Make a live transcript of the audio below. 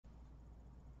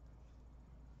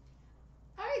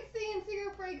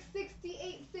break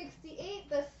 6868,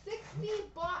 the 60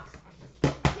 box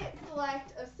kit select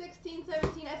of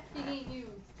 1617 SPD used.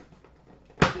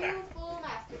 2 full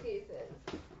master cases.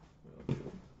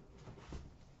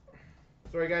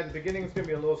 Sorry guys, the beginning is going to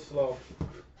be a little slow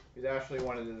because Ashley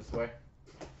wanted it this way.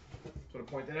 Just want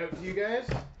to point that out to you guys.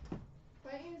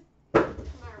 Never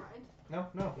mind. No,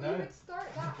 no, We no. would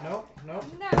start that way. No, no.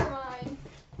 Never mind.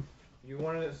 You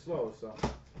wanted it slow, so.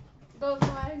 Those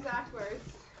are my exact words.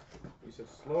 You said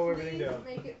slow everything Please down.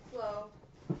 make it slow.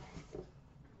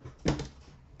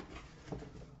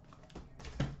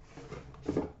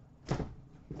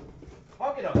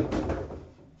 I'll get on it.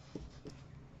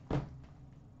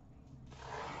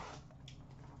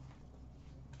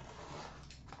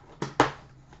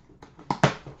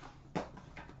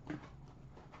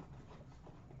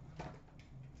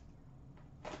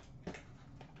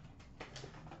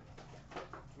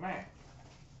 Man.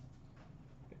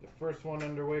 Get the first one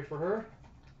underway for her.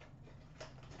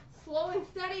 Slow and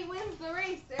steady wins the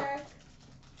race, Eric.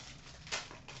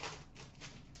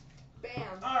 Bam.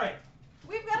 All right.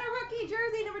 We've got a rookie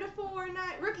jersey number to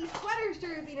 499, rookie sweaters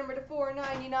jersey number to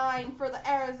 499 for the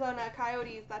Arizona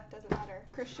Coyotes. That doesn't matter.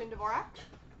 Christian Dvorak.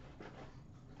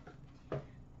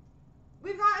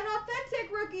 We've got an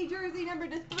authentic rookie jersey number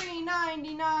to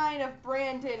 399 of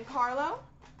Brandon Carlo.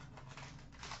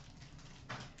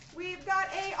 We've got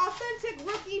a authentic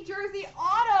rookie jersey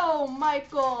auto,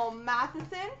 Michael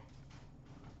Matheson.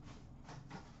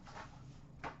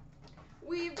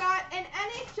 We've got an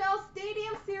NHL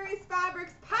Stadium Series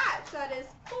Fabrics patch that is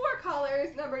 4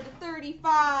 colors, number to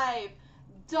 35,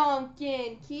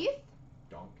 Duncan Keith.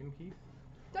 Duncan Keith?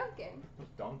 Duncan.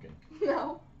 What's Duncan?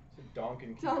 No. It's a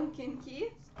Duncan Keith. Duncan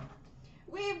Keith.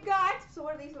 We've got, so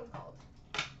what are these ones called?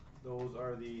 Those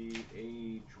are the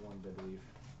age ones, I believe.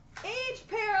 Age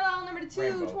parallel number to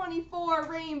 224,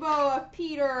 Rainbow of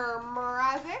Peter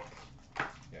Mrazek. Yeah,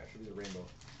 it should be the rainbow.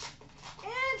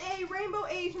 And a rainbow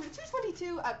age number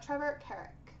 222 of Trevor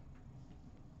Carrick.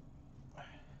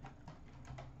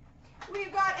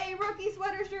 We've got a rookie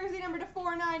sweaters jersey number to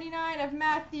 499 of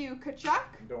Matthew Tkachuk.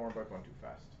 Don't worry about going too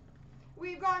fast.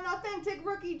 We've got an authentic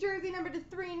rookie jersey number to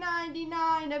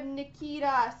 399 of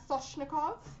Nikita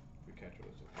Soshnikov. We catch it,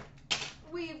 it's okay.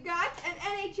 We've got an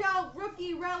NHL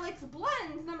rookie relics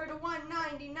blends number to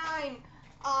 199,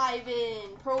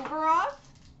 Ivan Provorov.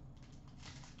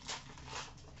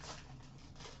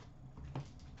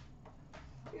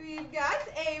 We've got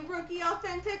a rookie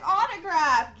authentic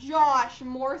autograph, Josh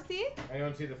Morrissey.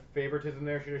 Anyone see the favoritism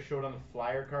there? Should have showed on the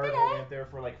flyer card. Only went there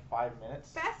for like 5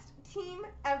 minutes. Best team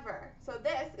ever. So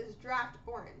this is draft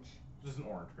orange. This is an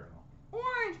orange parallel.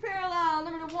 Orange parallel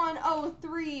number to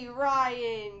 103,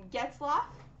 Ryan Getzlaf.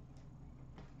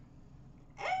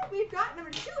 And we've got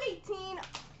number 218,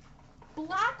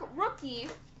 black rookie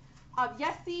of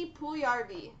Jesse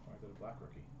Puljujarvi. Why is it a black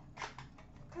rookie?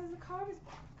 Because the card is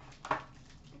black.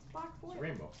 It's black foil. It's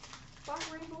rainbow.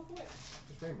 Black rainbow foil.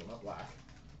 It's rainbow, not black.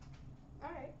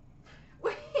 Alright.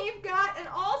 We've got an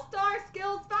All-Star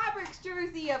Skills Fabrics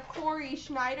jersey of Corey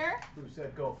Schneider. Who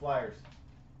said go Flyers?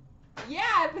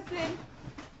 Yeah, Epison.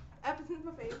 Epison's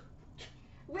my fave.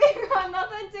 We've got an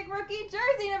authentic rookie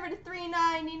jersey number to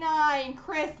 399,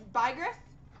 Chris Bygras.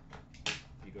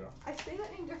 Bigra. I say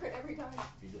that name different every time.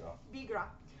 Bigra. Bigra.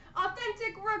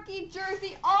 Authentic rookie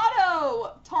jersey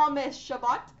auto, Thomas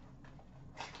Chabot.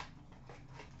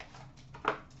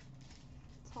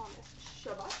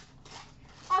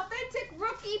 Authentic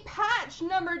rookie patch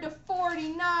number to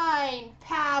 49,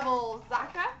 Pavel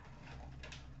Zacha.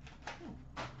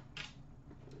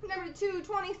 Number to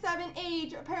 227,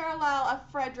 age parallel of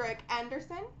Frederick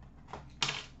Anderson.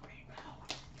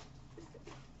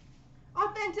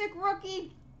 Authentic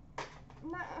rookie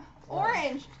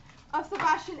orange of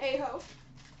Sebastian Aho.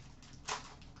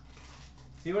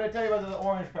 See what I tell you about the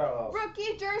orange parallels?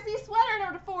 Rookie jersey sweater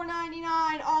number to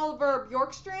 499, Oliver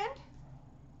Bjorkstrand.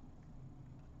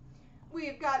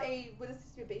 We've got a, what is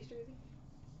this, a base jersey?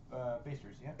 Base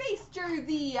jersey, yeah. Base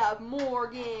jersey of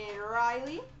Morgan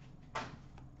Riley.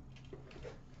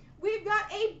 We've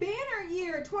got a banner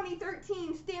year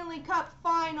 2013 Stanley Cup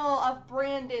final of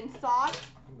Brandon Saad.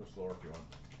 You can go slower if you want.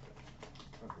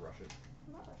 Don't have to rush it.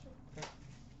 I'm not rushing. Okay.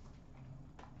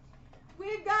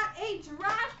 We've got a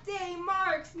draft day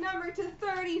marks number to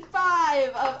 35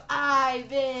 of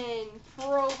Ivan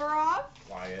Provorov.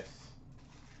 Wyatt.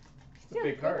 See how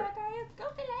big good card. that guy is? Go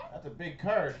for that. That's a big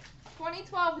card.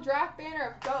 2012 draft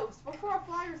banner of Ghost before a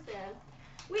Flyers fan.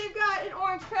 We've got an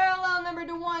orange parallel number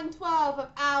to 112 of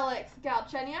Alex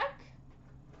Galchenyuk.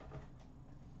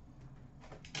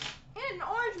 And an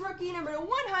orange rookie number to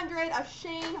 100 of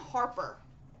Shane Harper.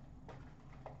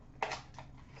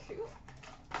 Cool.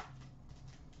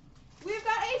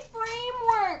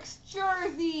 Sharks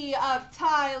jersey of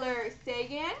Tyler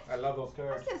Sagan. I love those I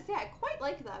cards. was gonna say I quite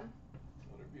like them.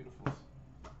 Oh, they're beautiful.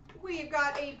 We've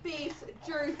got a base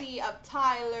jersey of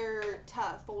Tyler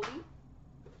Toffoli.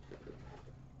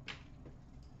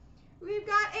 We've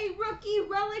got a rookie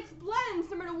relics blends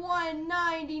number to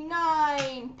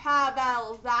 199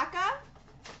 Pavel Zacha.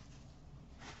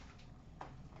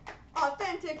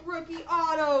 Authentic rookie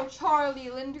auto Charlie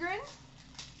Lindgren.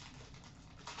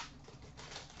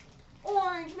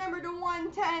 Orange number to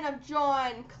 110 of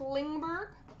John Klingberg.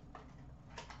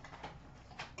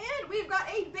 And we've got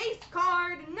a base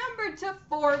card number to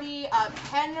 40 of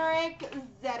Henrik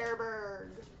Zetterberg.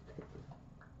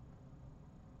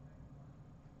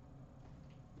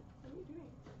 What are you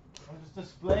doing? I'm just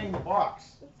displaying the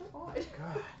box. That's so odd.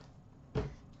 God.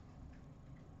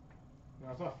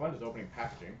 No, it's not fun just opening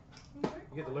packaging. You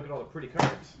get to look at all the pretty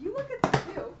cards. You look at them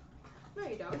too. No,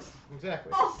 you don't.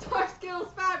 Exactly. All-Star Skills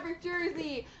fabric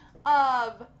jersey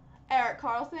of Erik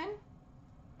Karlsson.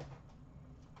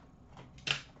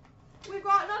 We've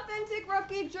got an authentic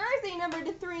rookie jersey number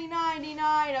to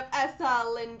 399 of Esa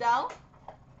Lindell.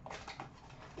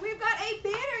 We've got a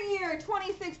banner year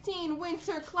 2016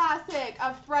 Winter Classic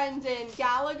of Brendan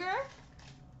Gallagher.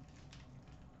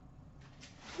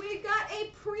 We've got a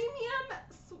premium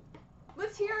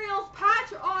materials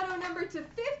patch auto number to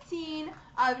 15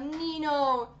 of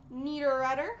Nino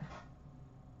Niederreiter.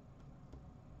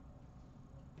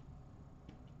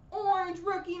 Orange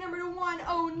rookie number to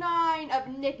 109 of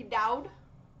Nick Dowd.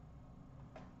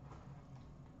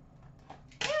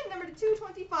 And number to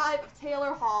 225 of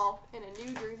Taylor Hall in a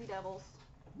New Jersey Devils.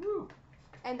 Woo.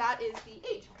 And that is the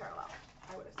age parallel,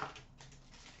 I would assume.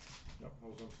 No,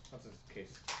 that's his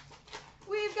case.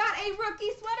 We've got a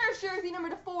rookie sweater jersey number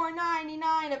to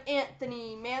 499 of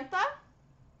Anthony Mantha.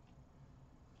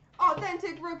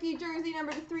 Authentic rookie jersey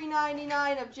number to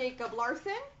 399 of Jacob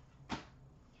Larson.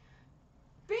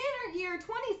 Banner year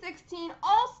 2016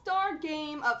 All-Star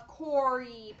Game of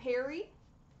Corey Perry.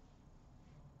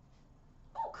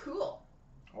 Oh, cool.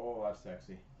 Oh, that's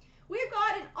sexy. We've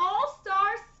got an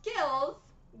All-Star Skills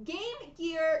Game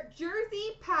Gear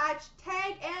Jersey Patch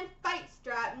Tag and Fight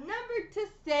Strap number to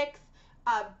 6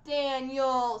 of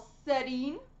Daniel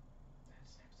Sedin.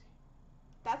 That's sexy.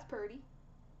 That's pretty.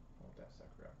 Oh, that's that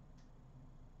crap.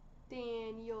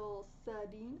 Daniel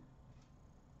Sedin.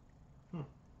 Hmm.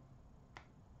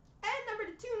 And number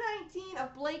to 219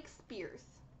 of Blake Spears.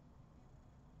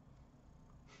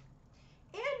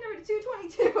 And number to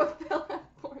 222 of Philip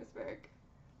Forsberg.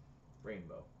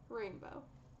 Rainbow.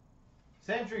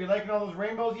 Century, you liking all those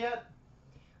rainbows yet?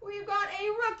 We've got a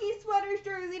rookie sweaters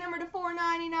jersey number to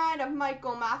 499 of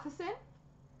Michael Matheson.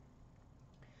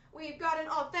 We've got an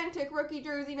authentic rookie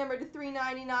jersey number to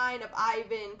 399 of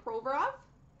Ivan Provorov.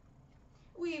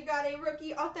 We've got a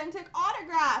rookie authentic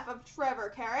autograph of Trevor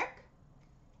Carrick.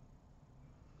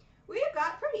 We've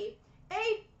got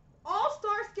a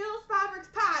All-Star Skills Fabrics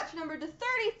patch number to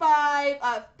 35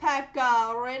 of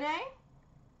Pekka Rinne.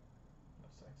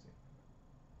 That's sexy.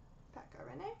 Pekka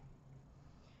Rinne.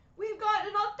 We've got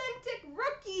an authentic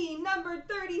rookie number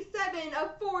 37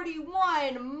 of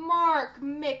 41 Mark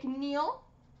McNeil.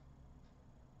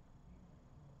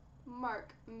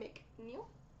 This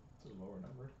is lower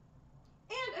numbered.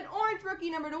 And an orange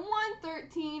rookie number to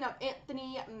 113 of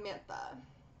Anthony Mantha.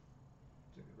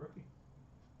 It's a good rookie.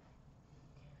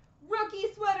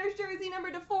 Rookie sweaters jersey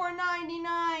number to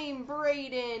 499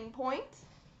 Braden Point.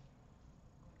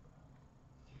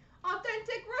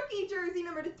 Authentic rookie jersey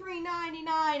number to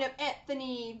 399 of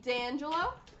Anthony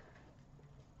D'Angelo.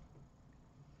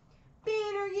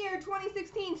 Banner year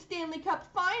 2016 Stanley Cup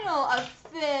final of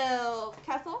Phil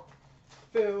Kessel.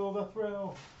 Feel the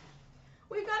thrill.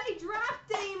 We've got a draft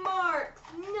day marks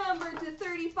number to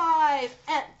 35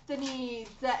 Anthony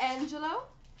D'Angelo.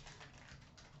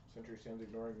 Century Sam's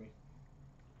ignoring me.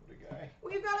 What a guy.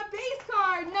 We've got a base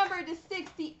card number to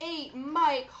 68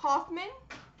 Mike Hoffman.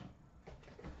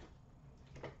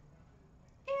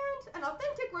 And an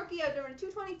authentic rookie of number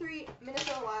 223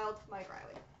 Minnesota Wild Mike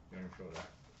Riley. You don't even show that.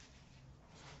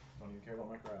 Don't even care about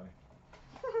Mike Riley.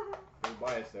 No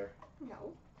bias there.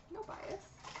 No bias.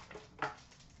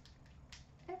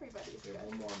 Everybody's There's good.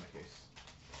 one more in the case.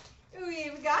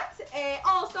 We've got a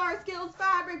All-Star Skills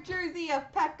Fabric jersey of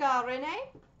Pekka Rinne.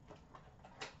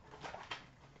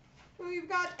 We've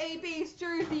got a base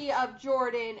jersey of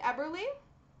Jordan Eberle.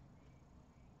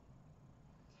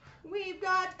 We've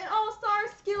got an All-Star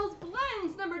Skills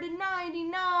Blends number to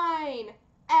 99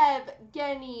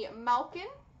 Evgeny Malkin.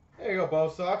 There you go, Bo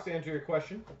Sox. To answer your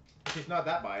question. He's not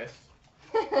that biased.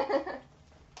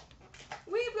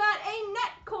 We've got a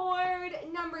net cord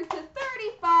number to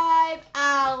 35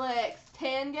 Alex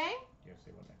Tandem. 10 game. You have to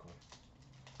say what net cord.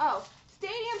 Oh,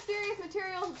 Stadium Series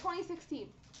Materials of 2016.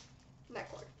 Net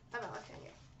cord. MLS 10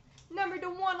 game. Number to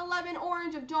 111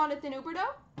 orange of Jonathan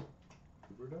Huberdeau.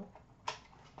 Huberdeau?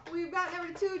 We've got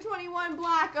number 221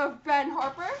 black of Ben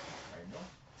Harper. I know.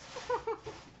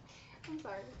 I'm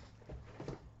sorry.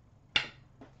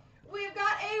 We've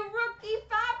got a rookie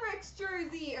fabrics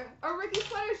jersey, a rookie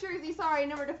sweaters jersey, sorry,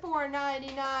 number to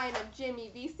 499 of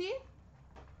Jimmy Vesey.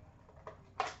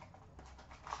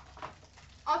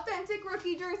 Authentic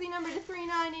rookie jersey number to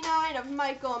 399 of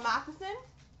Michael Matheson.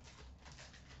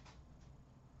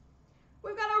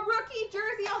 We've got a rookie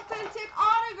jersey authentic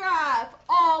autograph,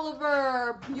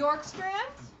 Oliver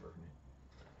Bjorkstrand.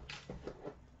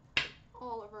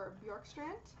 Oliver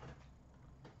Bjorkstrand.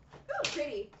 Ooh,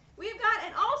 pretty. We've got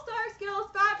an All-Star Skills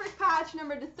fabric patch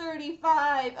number to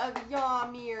 35 of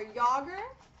Yamir Yager.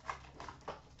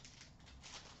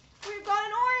 We've got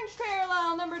an orange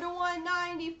parallel number to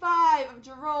 195 of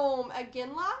Jerome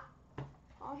Aginla.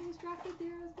 Oh, he was drafted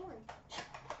there I was born.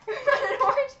 We've got an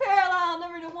orange parallel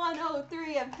number to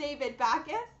 103 of David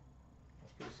Backus.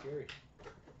 That's pretty scary.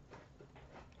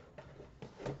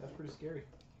 That's pretty scary.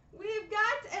 We've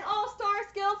got an All-Star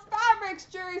Skills fabrics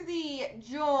jersey,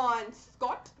 John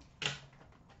Scott.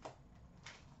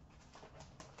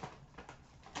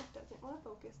 Doesn't want to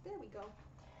focus. There we go.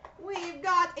 We've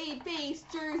got a base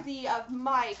jersey of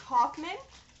Mike Hoffman.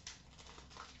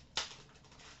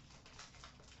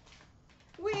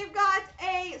 We've got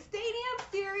a Stadium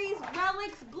Series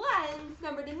Relics Blends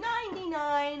number to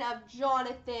 99 of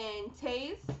Jonathan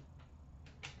Taze.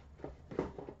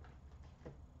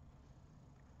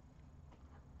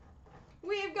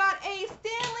 We've got a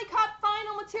Stanley Cup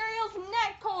Final Materials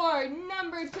net cord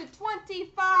number to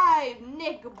 25,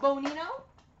 Nick Bonino.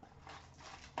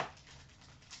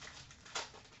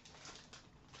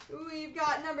 We've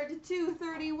got number to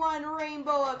 231,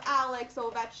 Rainbow of Alex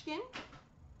Ovechkin.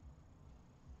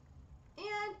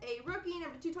 And a rookie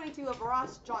number 222 of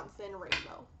Ross Johnson,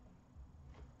 Rainbow.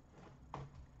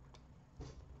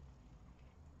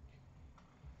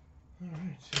 All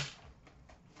right.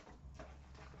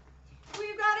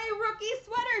 We've got a rookie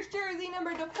sweaters jersey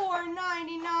number to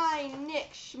 499,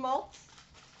 Nick Schmaltz.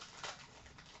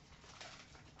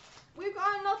 We've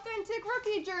got an authentic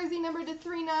rookie jersey number to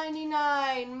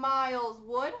 399, Miles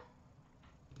Wood.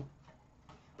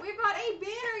 We've got a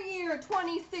banner year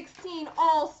 2016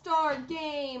 All-Star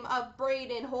Game of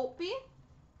Braden Holtby.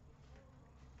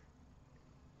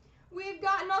 We've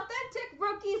got an authentic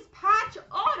rookies patch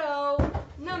auto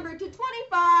number to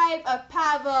 25 of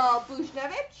Pavel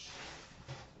Buchnevich.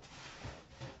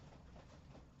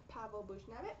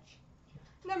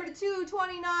 Number to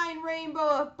 229, Rainbow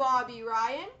of Bobby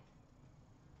Ryan.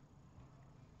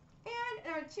 And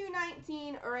number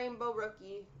 219, Rainbow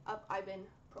Rookie of Ivan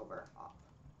Provorov.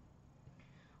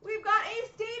 We've got a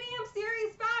Stadium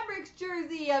Series Fabrics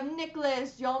jersey of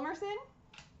Nicholas Hjalmarsson.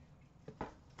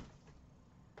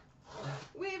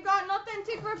 We've got an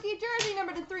authentic rookie jersey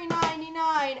number to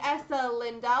 399, Essa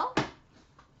Lindell.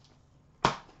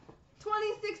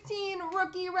 2016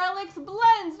 Rookie Relics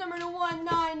Blends number to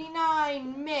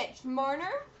 199, Mitch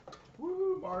Marner.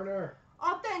 Woo, Marner.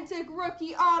 Authentic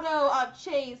rookie auto of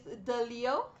Chase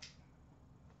DeLeo.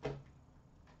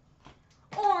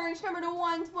 Orange number to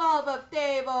 112 of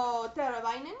Teuvo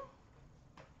Teravainen.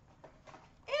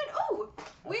 And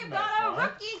we've got a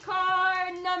rookie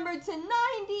card number to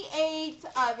 98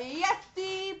 of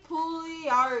Jesse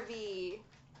Puljujärvi.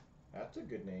 That's a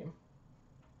good name.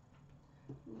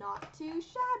 Not too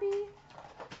shabby.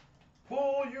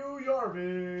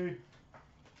 Puljujärvi.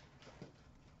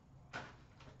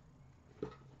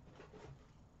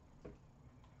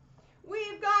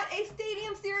 We've got a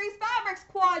Stadium Series Fabrics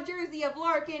quad jersey of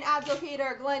Larkin,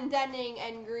 Advocator, Glendening,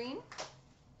 and Green.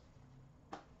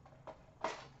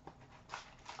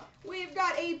 We've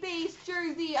got a base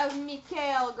jersey of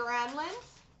Mikael Granlund.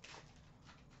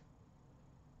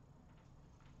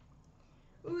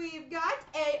 We've got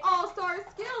a All-Star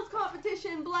Skills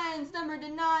Competition Blends number to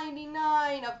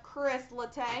 99 of Chris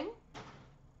Letang.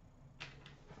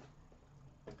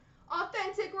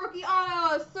 Authentic rookie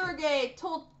auto of Sergei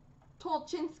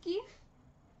Tolchinsky.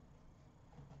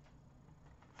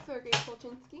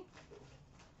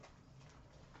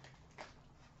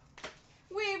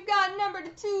 We've got number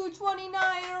 229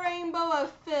 Rainbow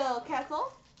of Phil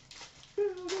Kessel.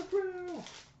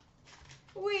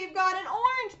 We've got an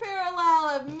orange parallel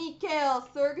of Mikhail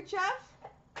Sergachev.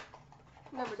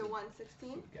 Number to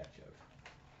 116.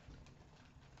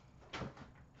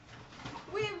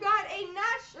 We've got a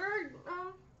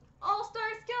All-Star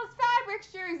Skills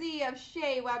Fabrics jersey of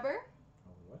Shea Weber.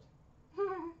 Oh, what?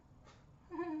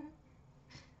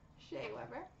 Shea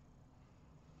Weber.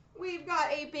 We've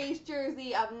got a base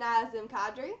jersey of Nazem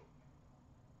Kadri.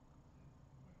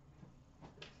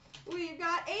 We've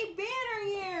got a banner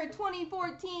year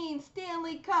 2014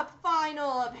 Stanley Cup final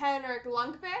of Henrik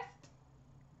Lundqvist.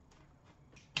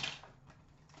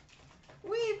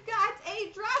 We've got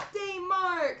a draft day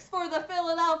marks for the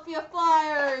Philadelphia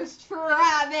Flyers,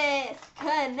 Travis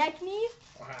Konecny.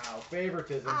 Wow,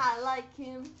 favoritism. I like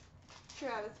him.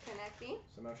 Travis Konecny.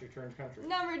 So now she turns country.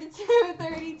 Number to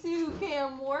 232,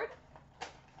 Cam Ward.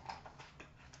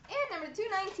 And number to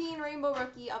 219, Rainbow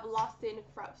Rookie of Lawson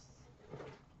Crouse.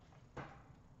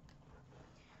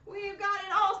 We've got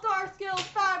an All-Star Skills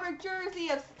fabric jersey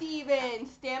of Steven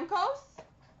Stamkos.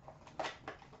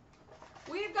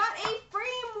 We've got a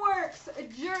Frameworks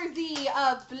jersey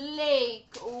of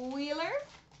Blake Wheeler.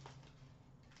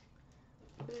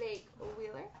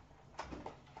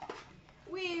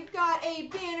 We've got a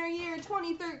banner year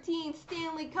 2013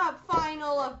 Stanley Cup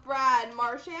final of Brad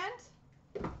Marchand.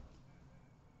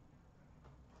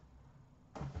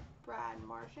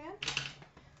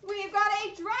 We've got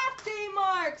a draft day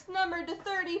marks number to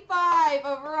 35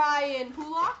 of Ryan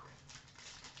Pulock.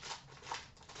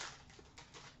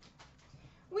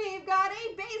 We've got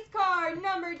a base card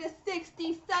number to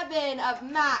 67 of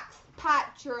Max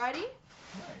Pacioretty.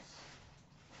 Nice.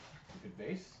 Good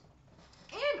base.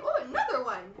 And another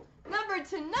one. Number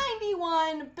to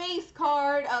 91 base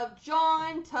card of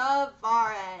John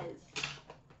Tavares.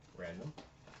 Random,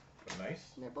 but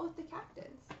nice. And they're both the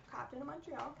captains. Captain of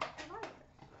Montreal, Captain of Islanders.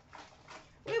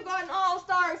 We've got an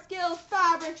All-Star Skills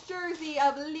Fabrics jersey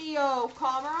of Leo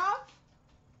Komarov.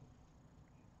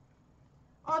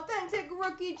 Authentic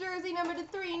rookie jersey number to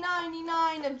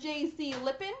 399 of J.C.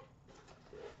 Lippin.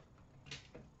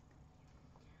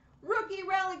 Rookie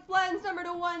relic blends number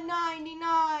to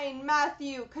 199,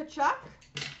 Matthew Tkachuk.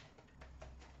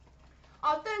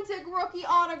 Authentic rookie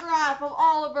autograph of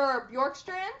Oliver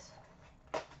Bjorkstrand.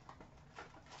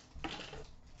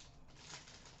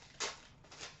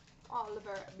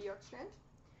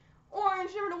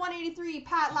 Orange number to 183,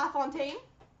 Pat LaFontaine.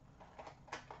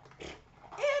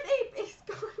 And a base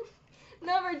card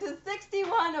number to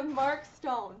 61 of Mark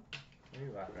Stone. What are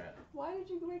you laughing at? Why did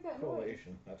you make that noise?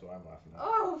 Collation. That's what I'm laughing at.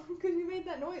 Oh, because you made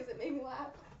that noise. It made me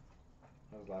laugh.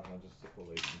 I was laughing at just the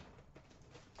collation.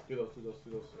 Do those.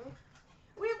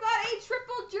 We've got a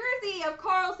triple jersey of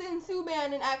Carlson,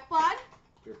 Subban, and Ekblad.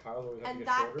 Your piles always have to And get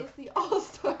that shorter. is the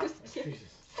All-Stars Oh, kit. Jesus.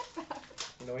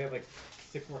 You know, we have like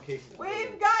 6 more cases. to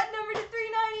We've go. got number to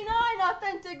 399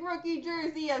 authentic rookie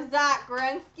jersey of Zach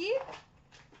Greinke.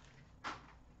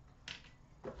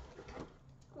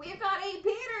 We've got a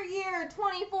Peter Year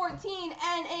 2014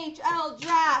 NHL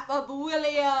draft of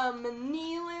William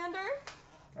Nylander.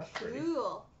 That's pretty.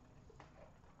 Cool.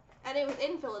 And it was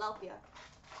in Philadelphia.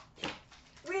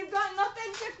 We've got an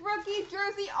authentic rookie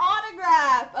jersey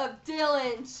autograph of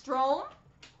Dylan Strome.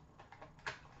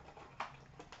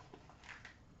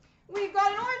 We've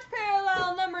got an orange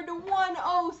parallel number to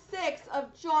 106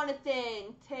 of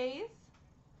Jonathan Toews.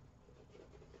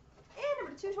 And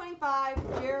number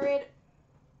 225, Jared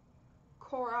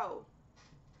Coro.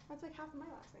 That's like half of my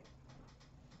last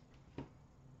name.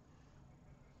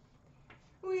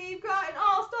 We've got an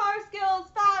All-Star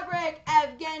Skills fabric,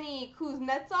 Evgeny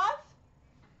Kuznetsov.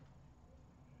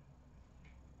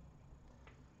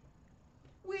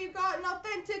 We've got an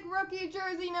authentic rookie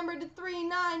jersey number to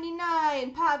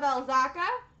 399, Pavel Zacha.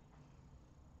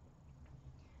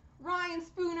 Ryan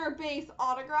Spooner base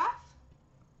autograph.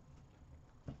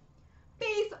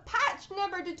 Base patch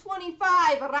number to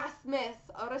 25, Rasmus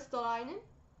Ristolainen.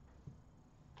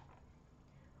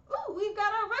 Ooh, we've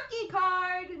got a rookie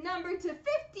card number to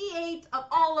 58 of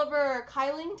Oliver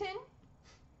Kylington.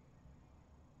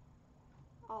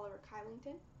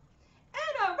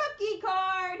 And a rookie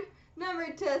card number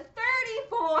to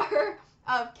 34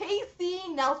 of Casey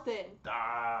Nelson.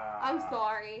 Ah, I'm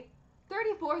sorry.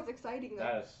 34 is exciting though.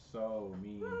 That is so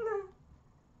mean.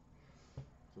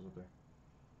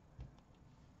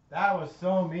 That was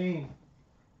so mean.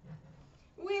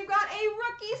 We've got a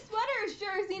rookie sweaters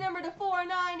jersey number to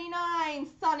 499,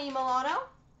 Sonny Milano.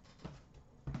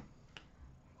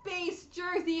 Base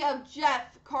jersey of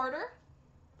Jeff Carter.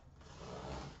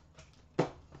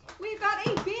 We've got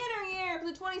a banner year for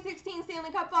the 2016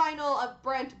 Stanley Cup Final of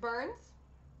Brent Burns.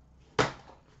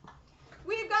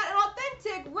 We've got an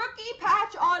authentic rookie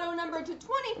patch auto number to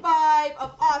 25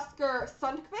 of Oscar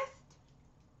Sundqvist.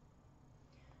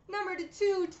 Number to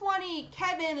 220,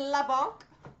 Kevin LeBlanc,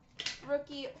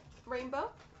 rookie rainbow.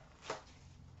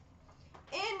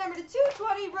 And number to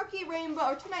 220, rookie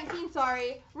rainbow, or 219,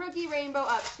 sorry, rookie rainbow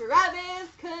of Travis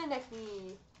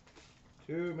Konecny.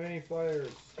 Too many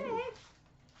flyers. Hey.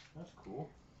 That's cool.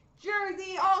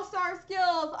 Jersey All-Star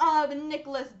Skills of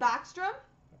Nicholas Backstrom.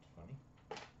 That's funny.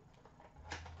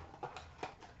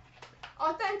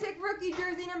 Authentic Rookie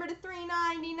Jersey number to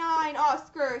 399,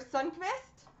 Oscar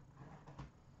Sundqvist.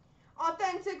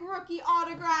 Authentic Rookie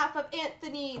Autograph of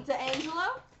Anthony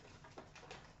DeAngelo.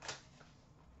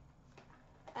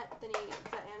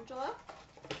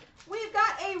 We've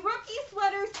got a Rookie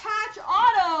Sweaters Patch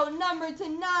Auto number to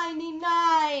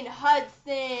 99,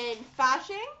 Hudson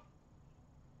Fasching.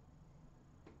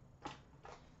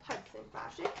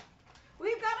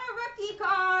 We've got a rookie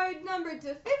card number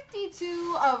to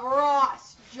 52 of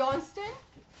Ross Johnston.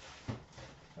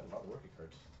 Got a lot of rookie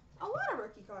cards. A lot of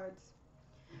rookie cards.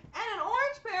 And an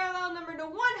orange parallel number to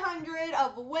 100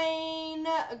 of Wayne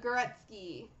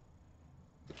Gretzky.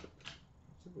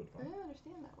 That's a good I one. don't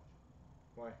understand that one.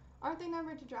 Why? Aren't they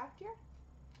numbered to draft year?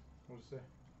 What does it say?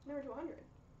 Number to 100.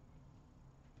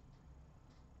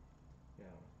 Yeah, I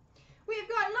don't know. We've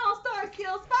got an All-Star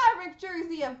Skills fabric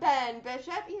jersey of Ben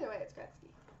Bishop. Either way, it's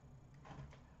Gretzky.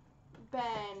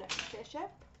 Ben Bishop.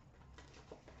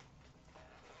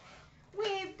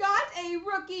 We've got a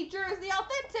rookie jersey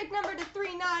authentic number to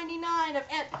 399 of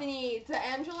Anthony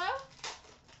DeAngelo.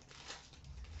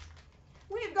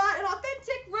 We've got an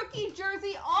authentic rookie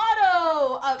jersey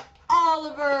auto of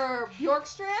Oliver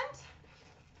Bjorkstrand.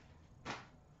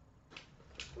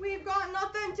 We've got an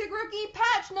authentic rookie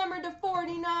patch number to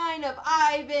 49 of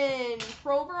Ivan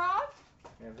Provorov.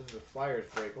 Man, this is a Flyers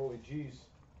break. Holy jeez.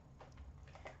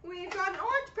 We've got an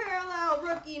orange parallel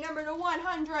rookie number to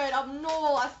 100 of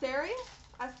Noel Asciari.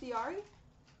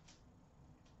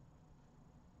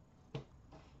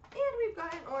 And we've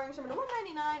got an orange number to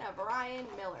 199 of Ryan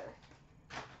Miller.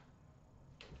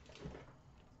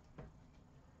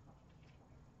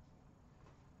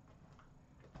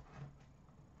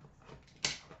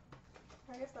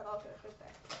 I guess that all could have fit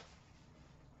there.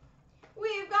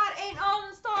 We've got an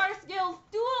All-Star Skills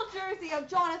dual jersey of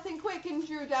Jonathan Quick and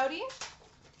Drew Doughty.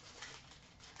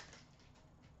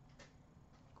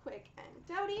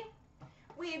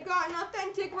 We've got an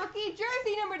authentic rookie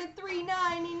jersey number to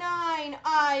 399,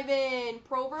 Ivan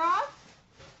Provorov.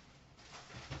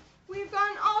 We've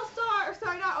got an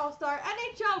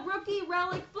NHL rookie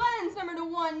relic blends number to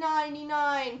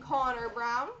 199, Connor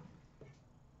Brown.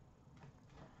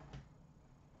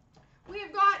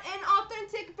 We've got an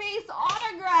authentic base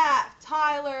autograph,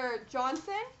 Tyler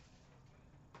Johnson.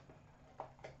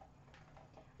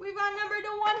 We've got number to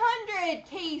 100,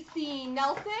 Casey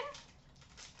Nelson,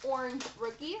 orange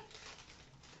rookie.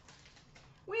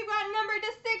 We've got number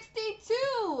to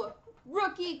 62,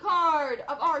 rookie card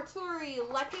of Arturi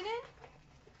Lehkonen.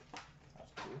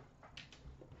 That's cool.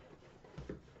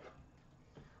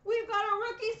 We've got a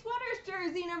rookie sweaters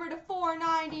jersey number to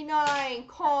 499,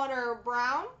 Connor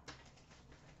Brown.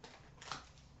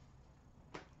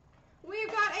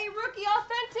 We've got a rookie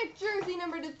authentic jersey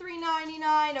number to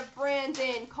 399 of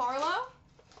Brandon Carlo.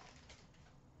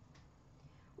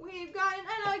 We've got an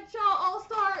NHL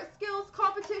All-Star Skills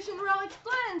Competition Relic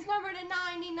Blends number to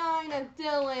 99 of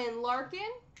Dylan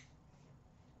Larkin.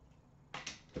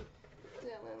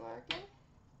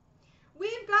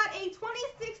 We've got a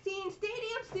 2016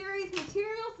 Stadium Series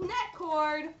Materials Net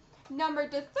Cord number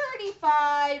to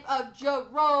 35 of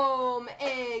Jerome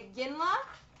Iginla.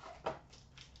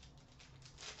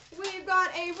 We've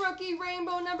got a rookie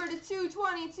rainbow number to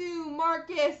 222,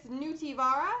 Marcus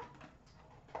Nutivara.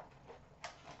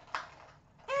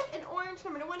 And an orange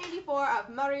number to 184 of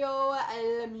Mario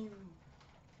Lemieux.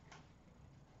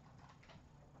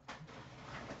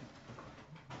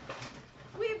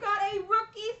 We've got a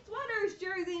rookie sweaters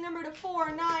jersey number to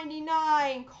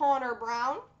 499, Connor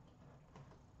Brown.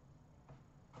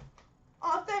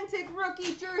 Authentic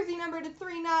rookie jersey number to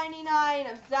 399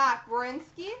 of Zach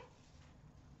Werenski.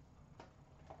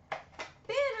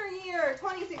 Banner year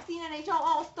 2016 NHL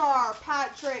All-Star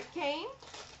Patrick Kane.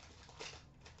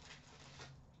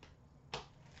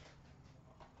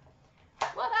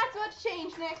 Well, that's what's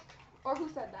changed, Nick. Or who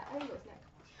said that? I think it was Nick.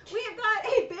 We've got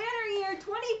a banner year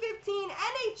 2015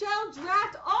 NHL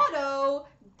Draft Auto,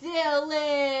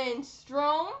 Dylan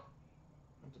Strome.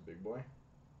 That's a big boy.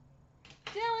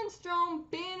 Dylan Strome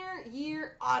banner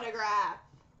year autograph.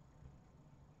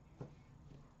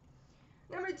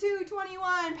 Number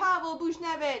 221, Pavel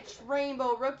Buchnevich,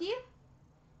 rainbow rookie.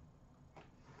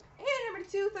 And number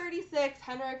 236,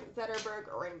 Henrik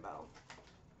Zetterberg, rainbow.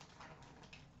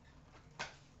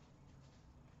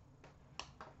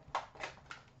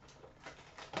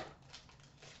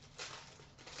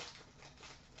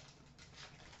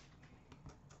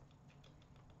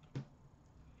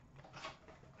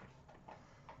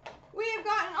 We've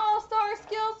got an All-Star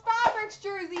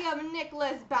jersey of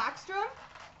Nicholas Backstrom.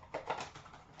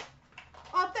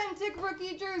 Authentic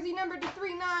rookie jersey number to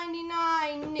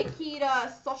 399,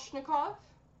 Nikita Soshnikov.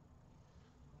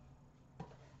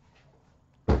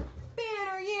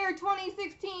 Banner year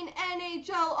 2016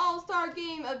 NHL All-Star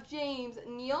Game of James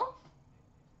Neal.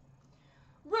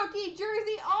 Rookie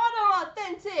jersey auto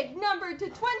authentic number to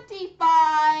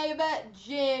 25,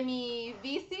 Jimmy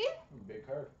Vesey. Big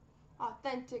card.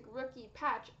 Authentic rookie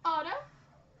patch auto,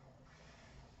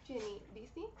 Jimmy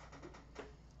Vesey.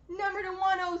 Number to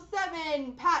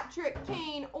 107, Patrick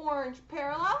Kane orange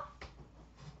parallel.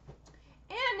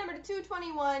 And number to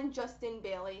 221, Justin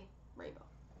Bailey rainbow.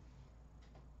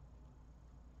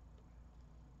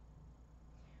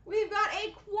 We've got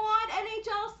a quad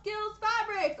NHL Skills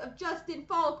Fabrics of Justin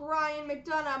Falk, Ryan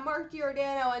McDonough, Mark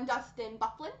Giordano, and Dustin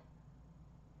Bufflin.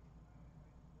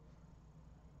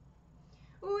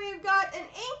 We've got an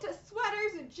inked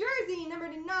sweaters jersey, number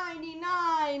to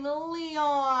 99,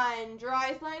 Leon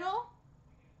Draisaitl.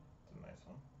 That's a nice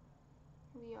one.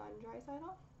 Leon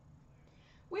Draisaitl.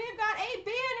 We've got a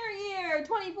banner year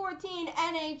 2014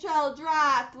 NHL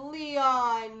Draft,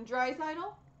 Leon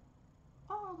Draisaitl.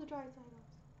 All the Draisaitl's.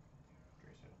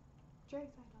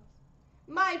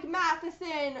 Mike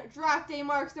Matheson, draft day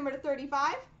marks number to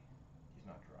 35. He's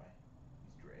not dry.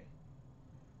 He's Dre.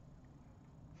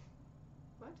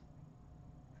 What?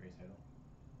 Draisaitl.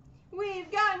 We've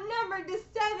got number to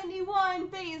 71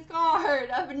 base card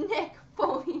of Nick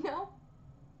Foligno.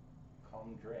 Call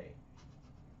him Dre.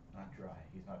 Not dry.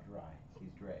 He's not dry.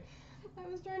 He's Dre. I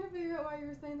was trying to figure out why you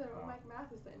were saying that about Mike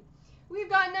Matheson. We've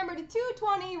got number to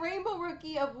 220 rainbow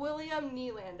rookie of William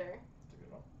Nylander.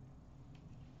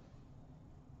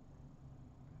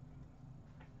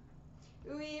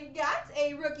 We've got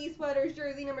a rookie sweaters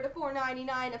jersey number to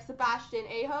 499 of Sebastian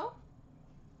Aho.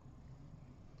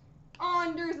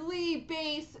 Anders Lee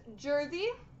base jersey.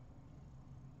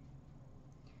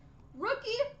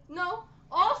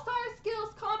 All-Star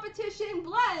Skills Competition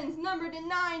blends number to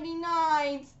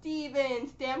 99, Steven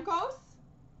Stamkos.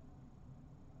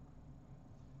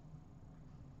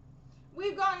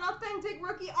 We've got an authentic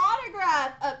rookie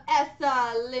autograph of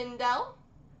Esa Lindell.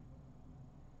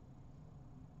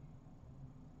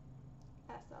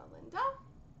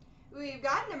 We've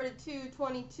got number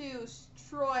 222,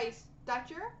 Troy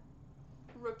Stetcher,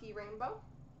 rookie rainbow.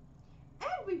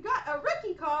 And we've got a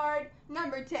rookie card,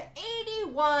 number to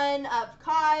 81 of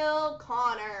Kyle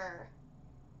Connor.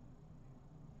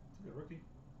 It's a good rookie.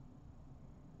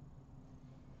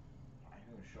 I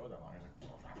didn't show that one.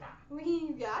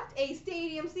 We've got a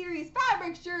Stadium Series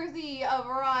Fabrics jersey of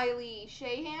Riley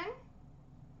Sheahan.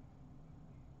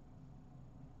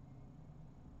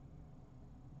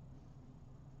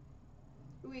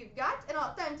 We've got an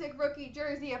authentic rookie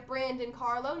jersey of Brandon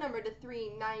Carlo, number to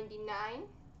 399.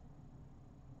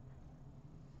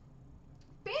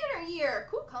 Banner year,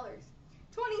 cool colors.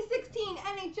 2016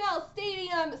 NHL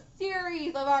Stadium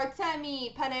Series of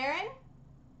Artemi Panarin.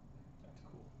 That's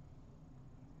cool.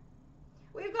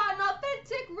 We've got an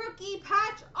authentic rookie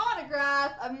patch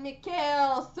autograph of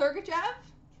Mikhail Sergachev.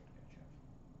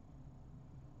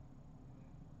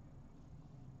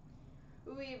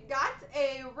 We've got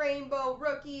a rainbow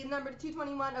rookie number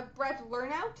 221 of Brett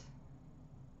Lernout.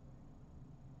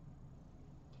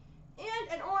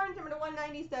 And an orange number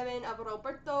 197 of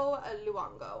Roberto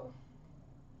Luongo.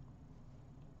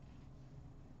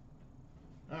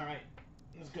 All right,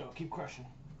 let's go. Keep crushing.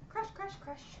 Crush, crush,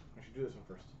 crush. I should do this one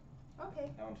first.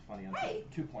 Okay. That one's funny. Hey.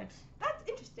 2 points. That's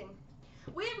interesting.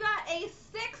 We've got a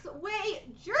 6-way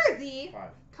jersey.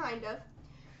 5. Kind of.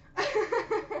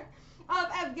 Of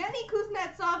Evgeny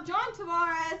Kuznetsov, John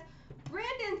Tavares,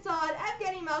 Brandon Saad,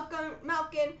 Evgeny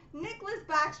Malkin, Nicholas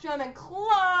Backstrom, and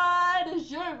Claude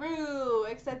Giroux.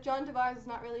 Except John Tavares is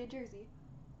not really a jersey.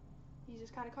 He's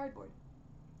just kind of cardboard.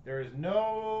 There is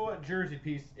no jersey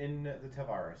piece in the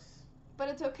Tavares. But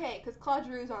it's okay, because Claude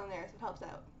Giroux's on there, so it helps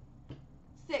out.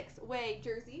 6-way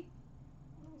jersey.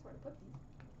 I don't know where to put these.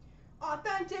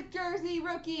 Authentic jersey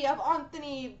rookie of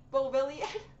Anthony Beauvillier.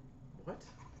 What?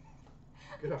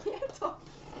 Good. Can't talk.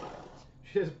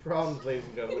 She has problems, ladies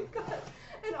and gentlemen. We've got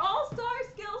an all-star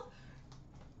skills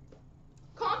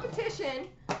competition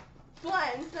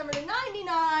blends number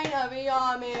 99 of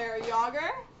Jaromir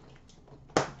Jagr.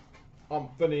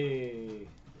 Anthony.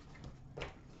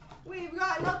 We've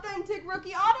got an authentic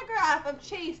rookie autograph of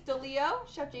Chase DeLeo.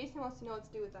 Chef Jason wants to know what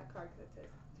to do with that card because it's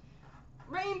his.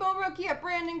 Rainbow rookie of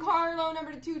Brandon Carlo,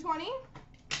 number 220.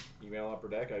 Email upper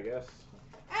deck, I guess.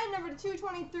 And number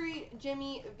 223,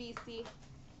 Jimmy Vesey.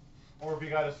 Or if you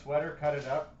got a sweater, cut it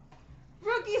up.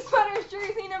 Rookie sweaters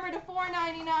jersey number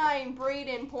 499,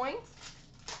 Braden Points.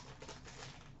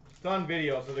 It's on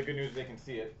video, so the good news is they can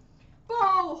see it.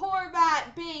 Bo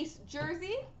Horvat base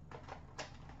jersey.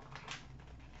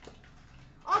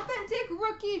 Authentic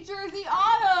rookie jersey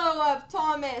auto of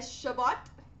Thomas Chabot.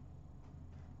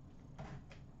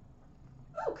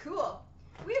 Oh, cool.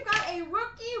 We've got a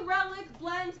rookie relic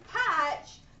blends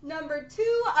patch, number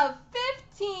 2 of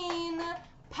 15,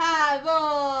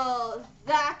 Pavel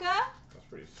Zacha. That's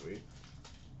pretty sweet.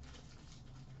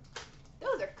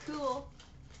 Those are cool.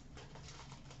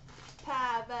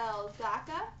 Pavel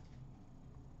Zacha.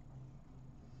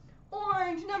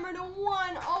 Orange number to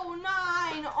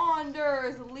 109,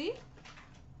 Anders Lee.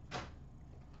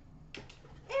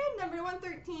 And number to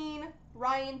 113,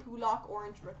 Ryan Pulock,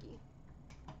 orange rookie.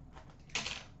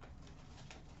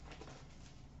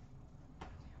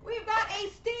 We've got a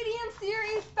Stadium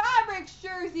Series Fabrics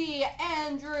jersey,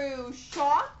 Andrew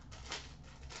Shaw.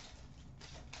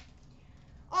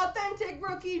 Authentic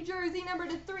rookie jersey number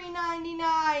to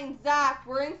 399, Zach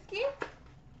Werenski.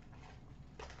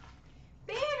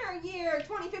 Banner year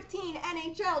 2015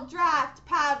 NHL Draft,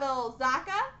 Pavel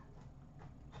Zacha.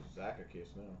 It's a Zacha case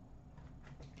now.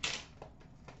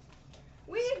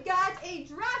 We've got a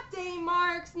Draft Day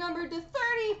Marks number to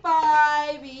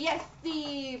 35,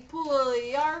 Jesse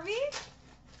Puljujarvi.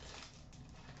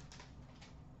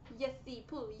 Jesse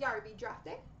Puljujarvi Draft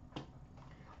Day.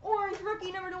 Orange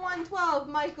rookie number to 112,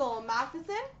 Michael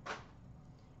Matheson.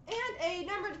 And a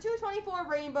number to 224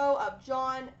 rainbow of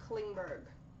John Klingberg.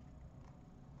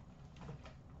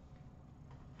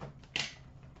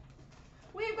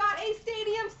 We've got a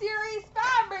Stadium Series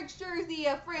Fabrics jersey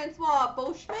of Francois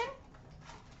Beauchemin.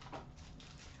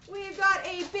 We've got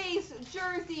a base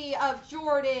jersey of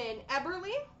Jordan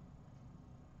Eberle.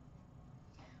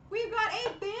 We've got a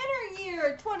banner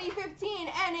year 2015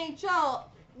 NHL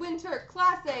Winter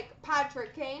Classic,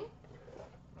 Patrick Kane.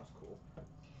 That's cool.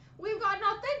 We've got an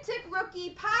authentic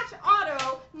rookie patch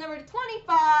auto, number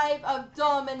 25 of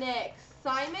Dominic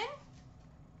Simon.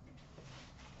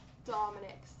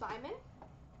 Dominic Simon.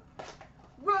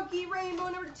 Rookie rainbow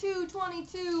number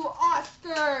 222,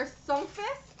 Oscar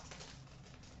Sundqvist.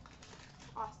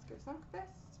 Oscar Sundqvist.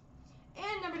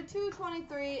 And number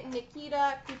 223,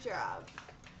 Nikita Kucherov.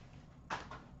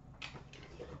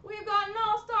 We've got an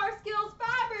All-Star Skills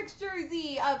Fabrics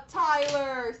jersey of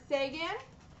Tyler Seguin.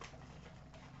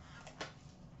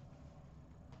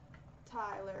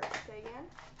 Tyler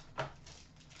Seguin.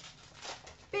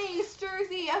 Base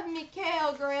jersey of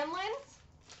Mikael Granlund.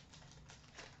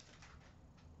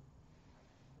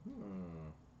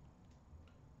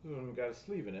 This one got a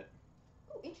sleeve in it.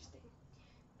 Oh, interesting.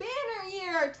 Banner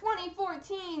year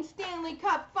 2014 Stanley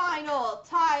Cup Final,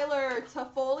 Tyler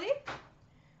Toffoli.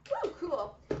 Ooh,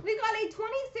 cool. We got a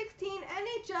 2016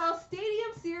 NHL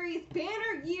Stadium Series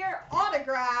Banner Year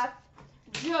autograph,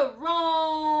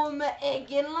 Jerome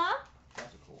Iginla.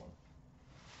 That's a cool one.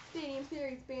 Stadium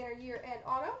Series Banner Year and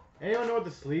auto. Anyone know what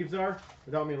the sleeves are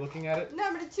without me looking at it?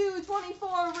 Number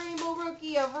 224 Rainbow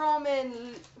Rookie of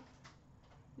Roman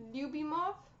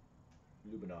Lyubimov.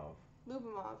 Lubimov.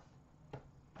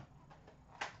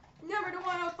 Number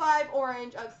 105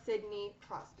 Orange of Sidney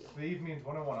Crosby. Sleeve means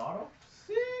 101 auto?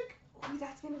 Sick! Ooh,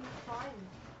 that's going to be fun.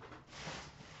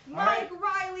 All right. Mike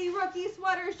Riley Rookie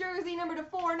Sweaters Jersey number to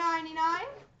 499.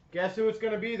 Guess who it's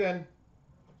going to be then?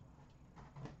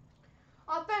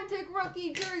 Authentic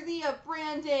Rookie Jersey of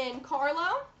Brandon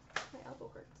Carlo. My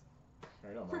elbow hurts.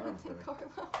 I know, my arm's Brandon hurting.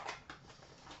 Carlo.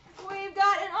 We've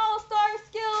got an All-Star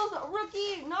Skills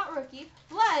rookie, not rookie,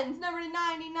 blends number to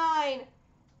 99,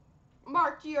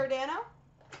 Mark Giordano.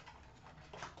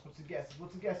 What's the guess?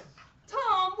 What's the guess?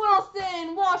 Tom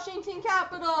Wilson, Washington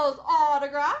Capitals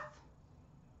autograph.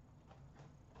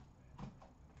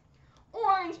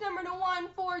 Orange number to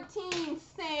 114,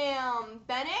 Sam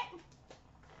Bennett.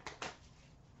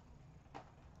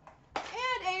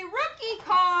 And a rookie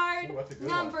card, Ooh, that's a good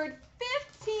numbered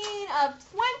 15 of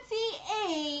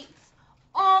 28,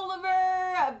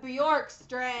 Oliver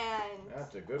Bjorkstrand.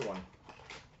 That's a good one.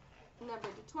 Number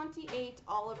to 28,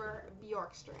 Oliver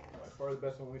Bjorkstrand. By far the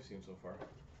best one we've seen so far.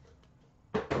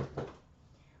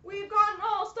 We've got an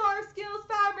All-Star Skills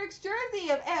Fabrics jersey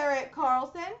of Erik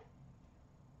Karlsson.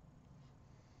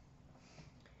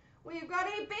 We've got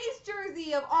a base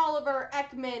jersey of Oliver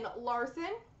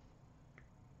Ekman-Larsson.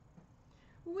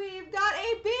 We've got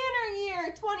a banner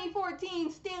year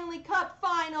 2014 Stanley Cup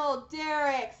Final,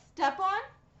 Derek Stepan.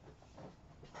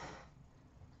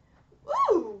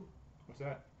 Ooh, What's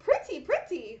that?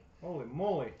 pretty. Holy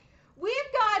moly. We've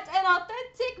got an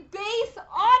authentic base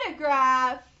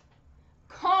autograph,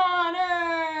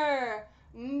 Connor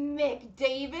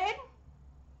McDavid.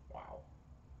 Wow.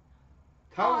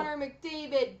 Connor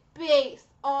McDavid base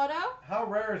auto. How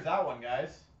rare is that one,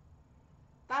 guys?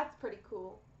 That's pretty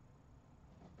cool.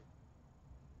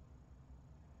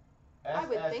 I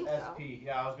would think so. SSSP.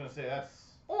 Yeah, I was going to say that's...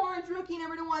 Orange rookie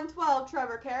number to 112,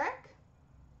 Trevor Carrick.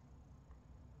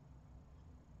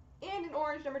 And an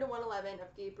orange number to 111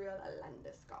 of Gabriel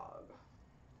Landeskog.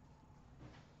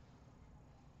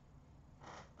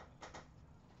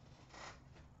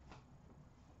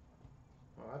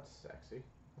 Oh, that's sexy.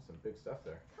 That's some big stuff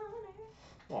there.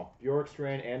 Connor. Oh,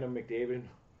 Bjorkstrand and a McDavid.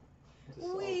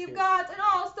 We've got an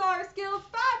All-Star Skills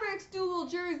Fabrics dual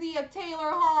jersey of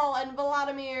Taylor Hall and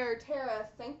Vladimir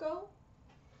Tarasenko.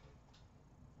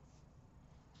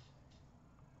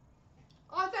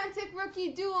 Authentic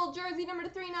rookie dual jersey number to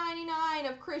 399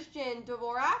 of Christian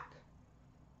Dvorak.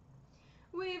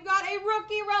 We've got a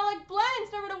rookie relic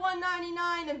blends number to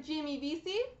 199 of Jimmy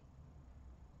Vesey.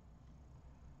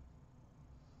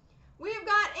 We've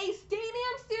got a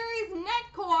Stadium Series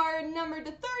net card number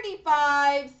to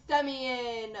 35,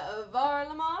 Semyon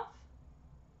Varlamov.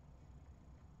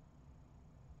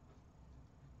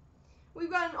 We've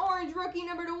got an orange rookie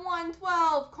number to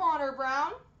 112, Connor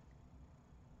Brown.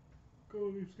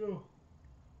 Go, Leafs, go.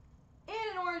 And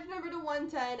an orange number to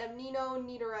 110 of Nino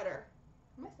Niederreiter.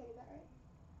 Am I saying that right?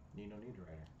 Nino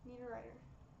Niederreiter. Niederreiter.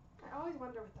 I always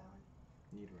wonder with that one.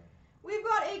 Niederreiter. We've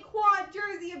got a quad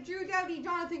jersey of Drew Doughty,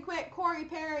 Jonathan Quick, Corey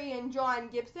Perry, and John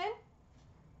Gibson.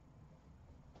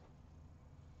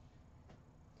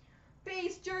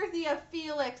 Base jersey of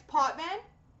Felix Potvin.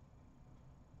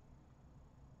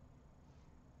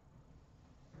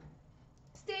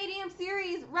 Stadium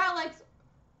Series relics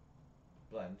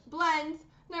blends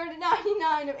number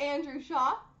 99 of Andrew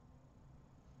Shaw.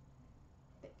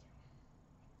 Thank you.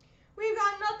 We've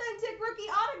got an authentic rookie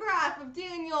autograph of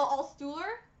Daniel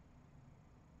Alstuler.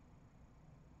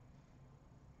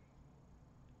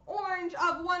 Orange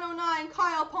of 109,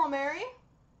 Kyle Palmieri.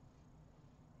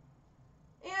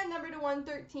 And number to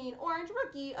 113, orange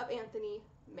rookie of Anthony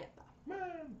Mantha.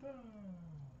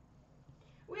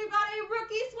 We've got a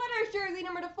rookie sweaters jersey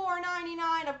number to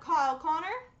 499 of Kyle Connor.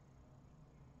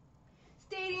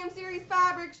 Stadium Series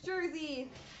Fabrics jersey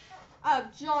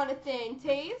of Jonathan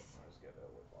Toews.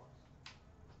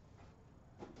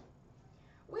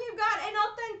 We've got an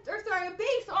a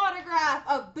base autograph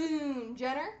of Boone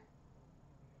Jenner.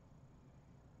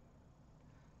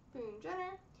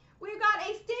 We've got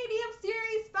a Stadium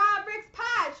Series Fabrics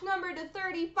patch number to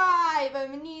 35 of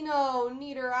Nino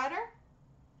Niederreiter.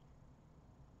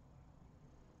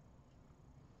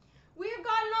 We've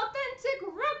got an authentic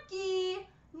rookie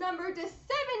number to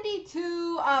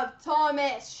 72 of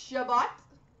Thomas Chabot.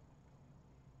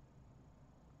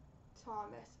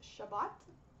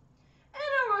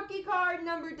 And a rookie card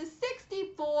number to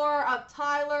 64 of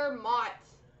Tyler Mott.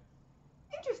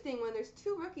 Interesting when there's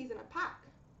two rookies in a pack.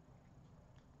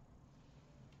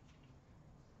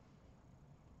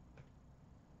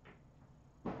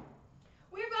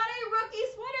 We've got a rookie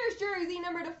sweaters jersey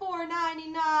number to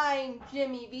 499,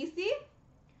 Jimmy Vesey.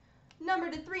 Number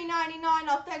to 399,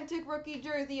 authentic rookie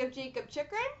jersey of Jacob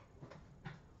Chikrin.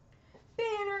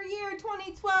 Banner year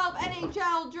 2012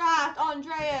 NHL draft,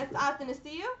 Andreas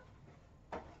Athanasiou.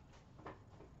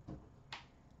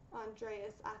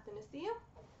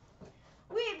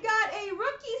 We've got a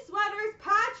rookie sweaters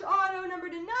patch auto number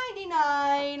to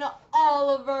 99,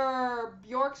 Oliver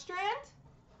Bjorkstrand.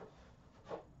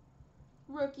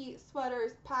 Rookie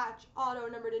sweaters patch auto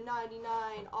number to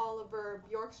 99, Oliver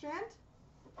Bjorkstrand.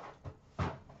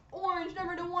 Orange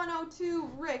number to 102,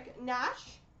 Rick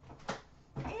Nash.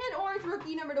 And orange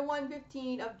rookie number to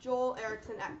 115 of Joel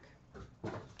Eriksson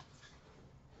Ek.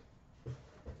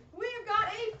 We've got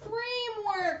a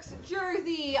Frameworks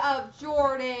jersey of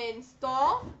Jordan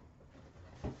Stahl.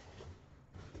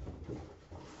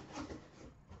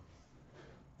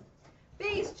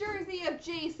 Base jersey of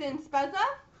Jason Spezza.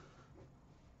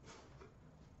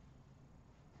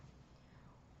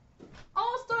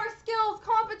 All-Star Skills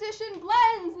Competition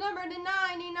Blends number to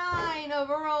 99 of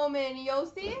Roman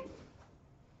Josi.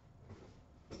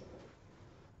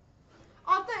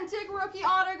 Authentic rookie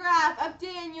autograph of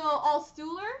Daniel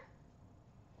Alstuler.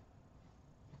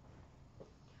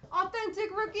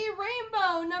 Authentic rookie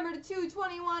rainbow number to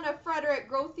 221 of Frederick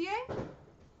Grothier.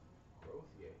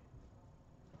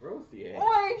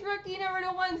 Orange rookie number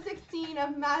to 116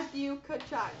 of Matthew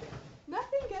Tkachuk.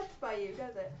 Nothing gets by you,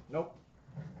 does it? Nope.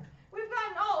 We've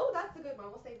gotten, oh, that's the good one.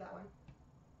 We'll save that one.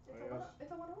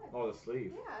 It's a 101. Oh, the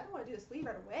sleeve. Yeah, I don't want to do the sleeve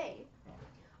right away.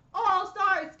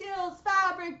 All-Star Skills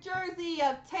Fabric jersey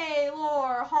of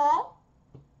Taylor Hall.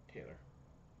 Taylor.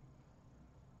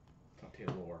 Not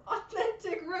Taylor.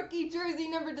 Authentic rookie jersey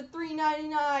number to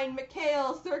 399,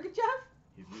 Mikhail Sergachev.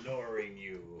 He's luring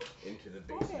you into the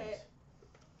basement. Okay.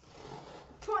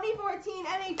 2014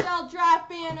 NHL draft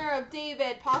banner of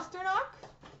David Pastrnak.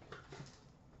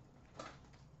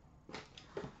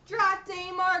 Draft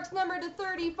day marks number to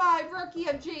 35, rookie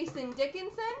of Jason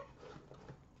Dickinson.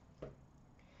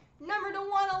 Number to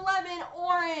 111,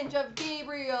 orange of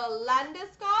Gabriel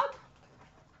Landeskog.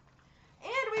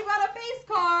 And we've got a base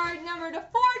card, number to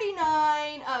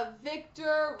 49 of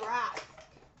Victor Rask.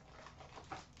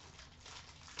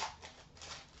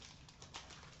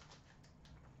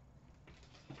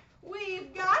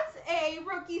 We've got a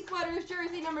rookie sweaters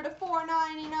jersey number to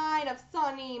 499 of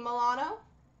Sonny Milano.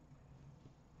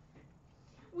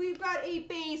 We've got a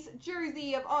base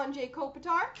jersey of Anze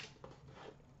Kopitar.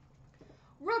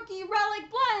 Rookie relic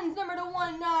blends number to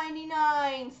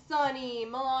 199 Sonny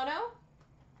Milano.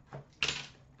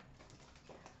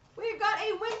 We've got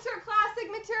a Winter Classic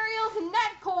Materials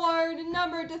net cord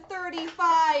number to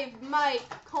 35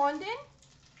 Mike Condon.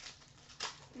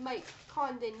 Mike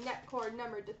Condon net cord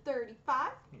number to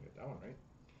 35. You got that one right.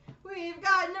 We've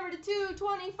got number to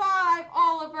 225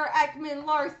 Oliver Ekman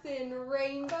Larson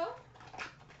Rainbow.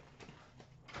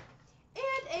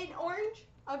 And an orange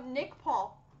of Nick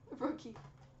Paul, rookie.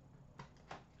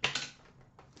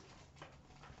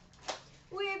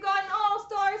 We've got an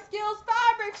All-Star Skills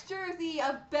Fabrics jersey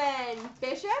of Ben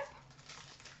Bishop.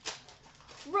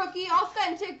 Rookie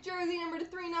Authentic jersey number to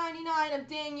 399 of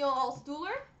Daniel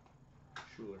Alstuler.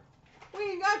 Schuler.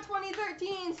 We've got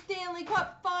 2013 Stanley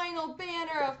Cup Final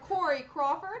banner of Corey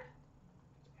Crawford.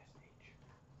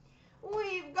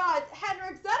 We've got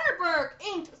Henrik Zetterberg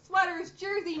inked sweaters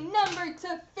jersey number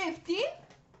to 50.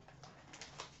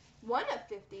 1 of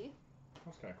 50.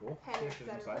 That's kind of cool. Henrik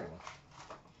Yeah, Zetterberg. one.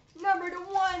 Number to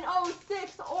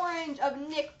 106 orange of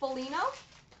Nick Foligno.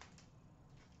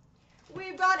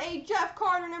 We've got a Jeff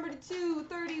Carter number to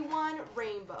 231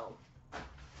 rainbow.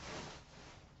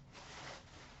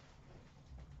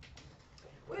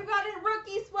 We've got a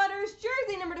rookie sweaters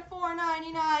jersey number to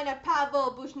 499 of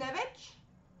Pavel Buchnevich.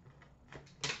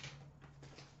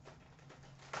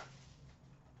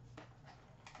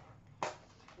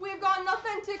 We've got an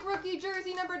authentic rookie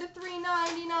jersey number to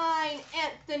 399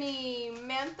 Anthony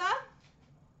Mantha.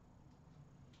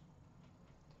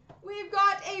 We've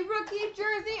got a rookie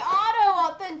jersey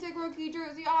auto, authentic rookie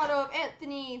jersey auto of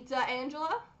Anthony DeAngelo.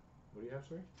 What do you have,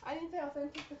 sorry? I didn't say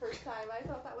authentic the first time. I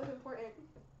thought that was important.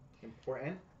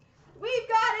 Important? We've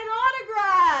got an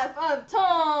autograph of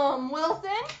Tom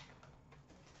Wilson.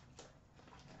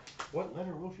 What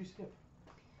letter will she skip?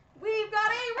 We've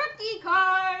got a rookie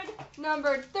card,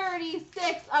 number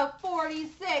 36 of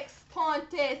 46,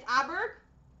 Pontus Aberg.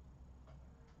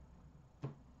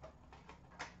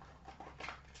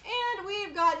 And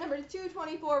we've got number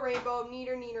 224 rainbow,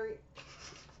 Neener.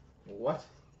 What?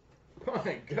 Oh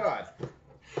my god.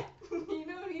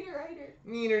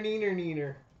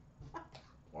 Neener.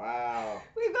 Wow.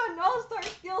 We've got an All-Star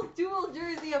Skills dual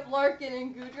jersey of Larkin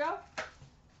and Goudreau.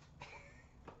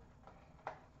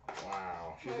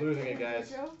 Wow. She's losing it,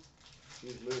 guys.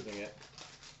 She's losing it.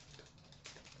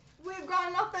 We've got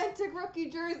an authentic rookie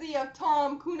jersey of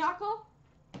Tom Kuhnhackl.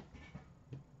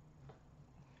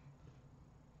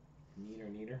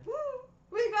 Neener.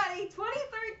 We've got a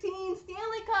 2013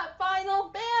 Stanley Cup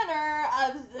Final banner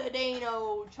of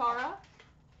Zdeno Chara.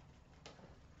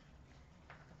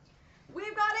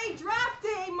 We've got a draft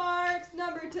day marks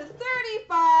number to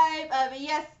 35 of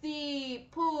Jesse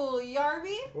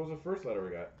Puljarvi. What was the first letter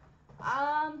we got?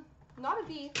 Not a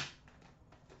D.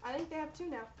 I think they have 2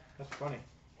 now. That's funny.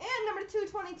 And number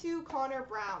 222, Connor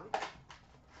Brown.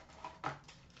 A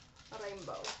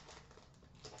rainbow.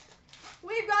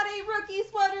 We've got a rookie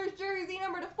sweaters jersey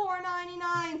number to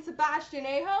 499, Sebastian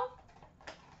Aho.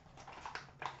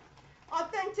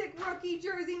 Authentic rookie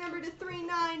jersey number to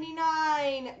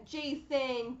 399,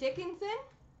 Jason Dickinson.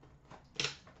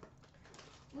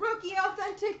 Rookie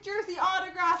authentic jersey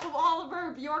autograph of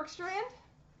Oliver Bjorkstrand.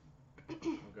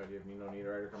 Oh god, you have Nino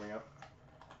Niederreiter coming up?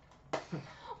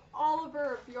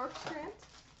 Oliver Bjorkstrand.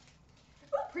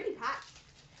 Ooh, pretty patch.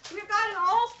 We've got an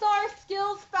All-Star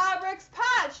Skills Fabrics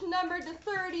patch, number to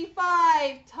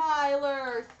 35,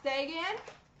 Tyler Seguin.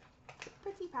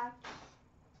 Pretty patch.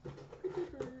 Pretty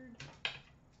bird.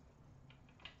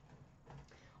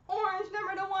 Orange,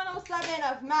 number to 107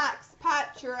 of Max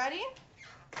Pacioretty.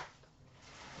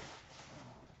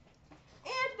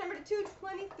 And number to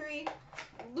 223,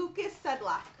 Lucas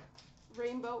Sedlak,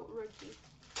 rainbow rookie.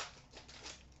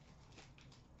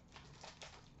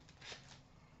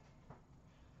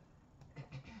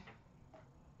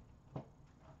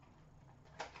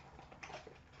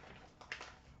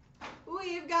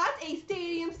 got a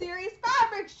Stadium Series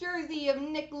Fabrics jersey of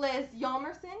Nicholas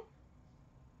Yalmerson.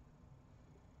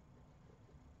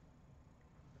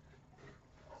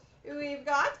 We've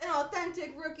got an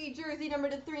authentic rookie jersey number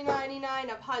to 399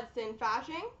 of Hudson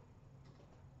Fashing.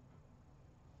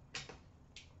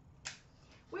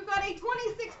 We've got a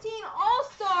 2016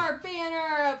 All-Star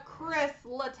banner of Chris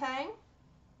Letang.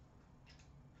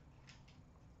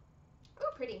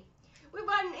 Ooh, pretty. We've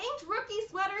got an inked rookie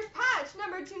sweaters patch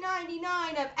number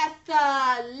 299 of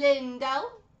Essa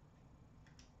Lindell.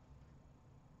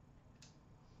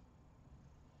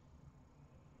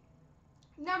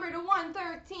 Number to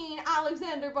 113,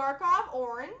 Alexander Barkov,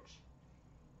 orange.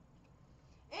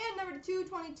 And number to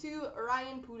 222,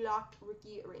 Ryan Pulak,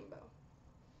 rookie rainbow.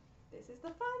 This is the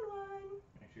fun one.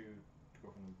 Make sure you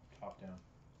go from the top down.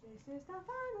 This is the fun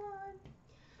one.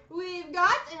 We've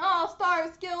got an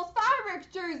All-Star Skills Fabrics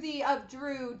jersey of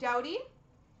Drew Doughty.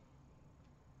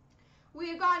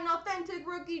 We've got an authentic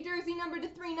rookie jersey number to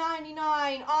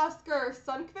 399, Oscar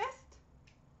Sundqvist.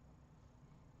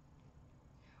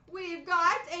 We've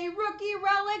got a Rookie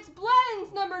Relics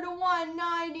Blends number to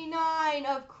 199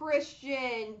 of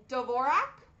Christian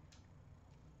Dvorak.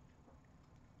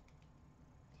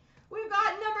 We've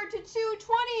got number to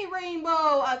 220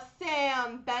 Rainbow of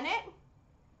Sam Bennett.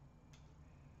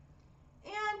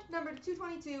 And number to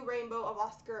 222 Rainbow of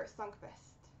Oscar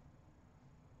Sundqvist.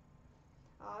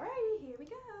 Alrighty, here we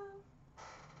go.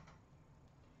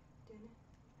 Let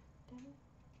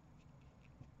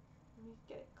me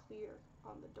get it clear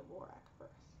on the Dvorak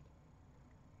first.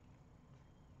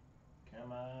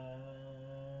 Come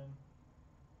on.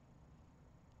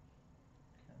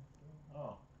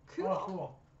 Oh. Cool. Oh,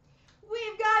 cool.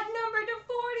 We've got number to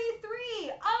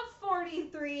 43 of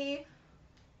 43.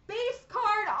 Base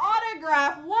card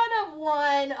autograph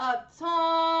 1/1 of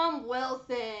Tom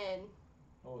Wilson.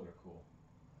 Oh, they're cool.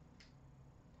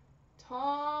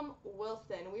 Tom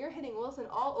Wilson. We are hitting Wilson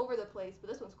all over the place, but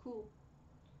this one's cool.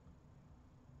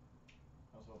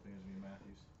 I was hoping it was me,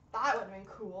 Matthews. That would have been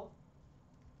cool.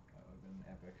 That would have been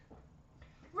epic.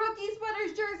 Rookie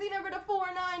Sweaters jersey number to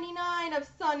 499 of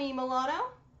Sonny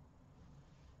Milano.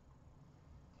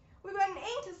 We've got an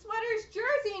inked Sweaters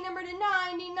jersey number to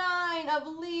 99 of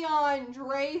Leon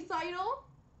Draisaitl.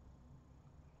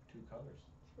 2 colors.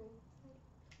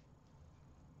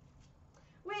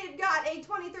 We've got a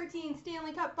 2013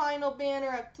 Stanley Cup Final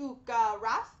banner of Tuukka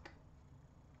Rask.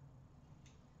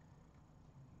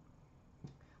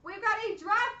 We've got a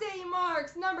Draft Day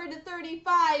Marks number to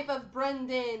 35 of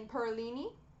Brendan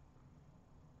Perlini.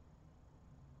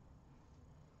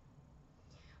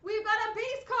 We've got a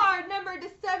base card number to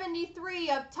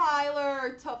 73 of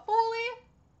Tyler Toffoli.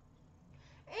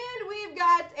 And we've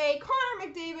got a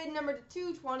Connor McDavid number to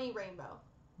 220 Rainbow.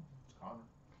 It's Connor.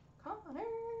 Connor.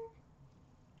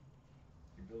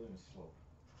 You're building a slope.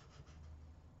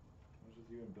 What's with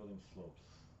you and building slopes?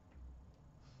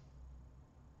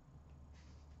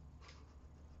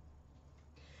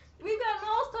 We've got an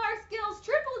All-Star Skills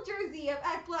triple jersey of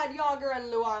Ekblad, Yager,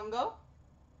 and Luongo.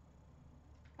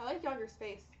 I like Yager's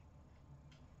face.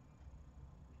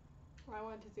 I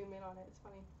wanted to zoom in on it. It's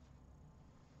funny.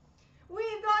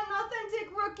 We've got an authentic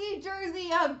rookie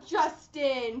jersey of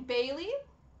Justin Bailey.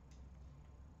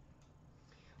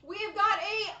 We've got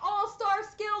a All-Star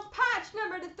Skills patch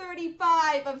number to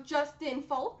 35 of Justin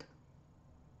Falk.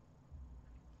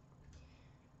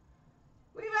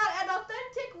 We've got an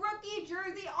authentic rookie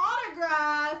jersey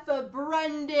autograph of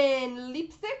Brendan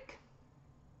Leipsic.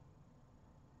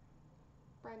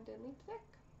 Brendan Leipsic.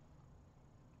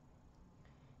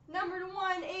 Number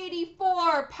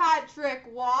 184, Patrick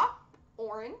Waugh,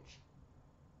 orange.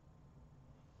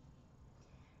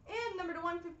 And number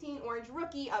 115, orange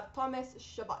rookie of Thomas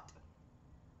Chabot.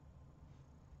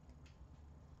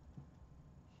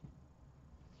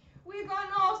 We've got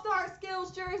an All-Star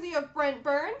Skills jersey of Brent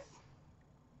Burns.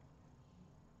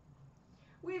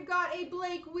 We've got a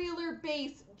Blake Wheeler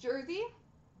base jersey.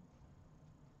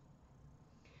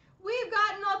 We've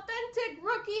got an authentic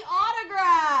rookie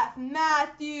autograph,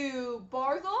 Matthew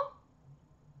Barzal.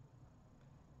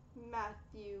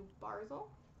 Matthew Barzal.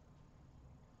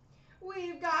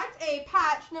 We've got a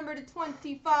patch number to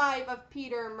 25 of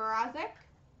Peter Mrazek.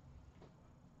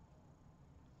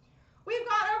 We've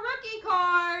got a rookie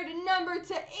card number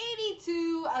to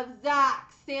 82 of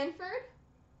Zach Sanford.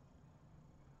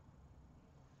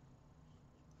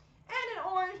 And an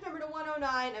orange number to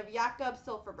 109 of Jakob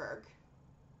Silfverberg.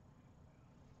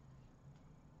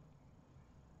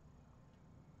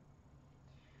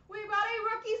 We've got a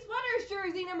rookie sweaters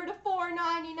jersey number to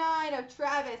 499 of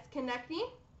Travis Konecny.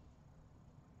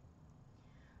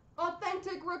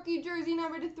 Authentic rookie jersey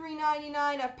number to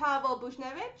 399 of Pavel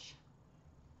Buchnevich.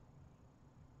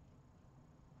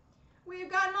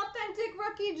 We've got an authentic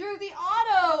rookie jersey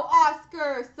auto,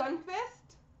 Oscar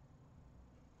Sundqvist.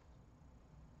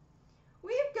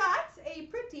 We've got a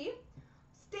pretty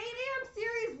Stadium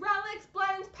Series Relics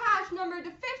Blends patch number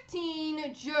to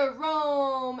 15,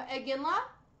 Jerome Iginla.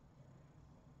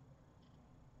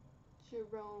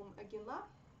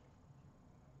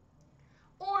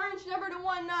 Orange number to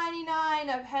 199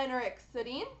 of Henrik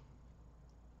Sedin.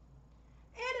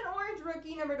 And an orange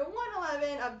rookie number to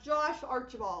 111 of Josh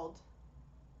Archibald.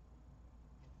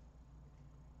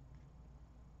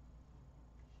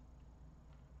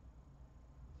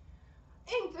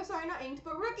 Not inked,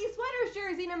 but rookie sweaters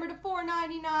jersey number to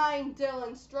 499,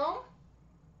 Dylan Strome.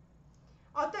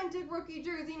 Authentic rookie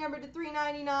jersey number to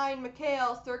 399,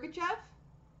 Mikhail Sergachev.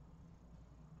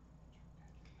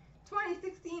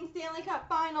 2016 Stanley Cup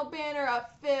Final banner of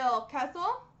Phil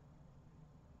Kessel.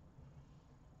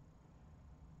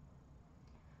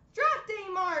 Draft day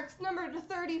marks number to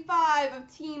 35 of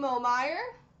Timo Meier.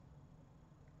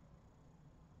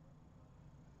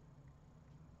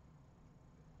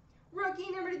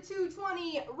 Rookie number to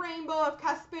 220, rainbow of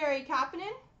Kasperi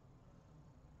Kapanen.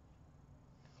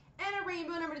 And a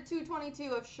rainbow number to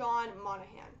 222 of Sean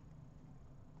Monahan.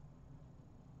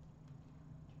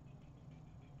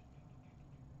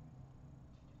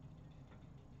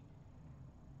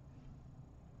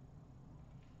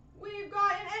 We've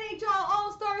got an NHL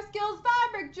All-Star Skills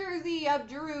Fabric jersey of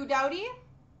Drew Doughty.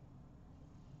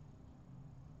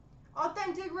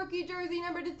 Authentic rookie jersey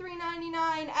number to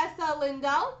 399, Esa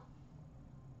Lindell.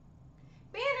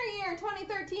 Banner year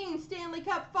 2013 Stanley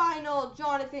Cup Final,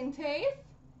 Jonathan Toews.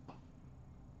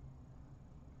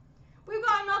 We've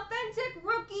got an authentic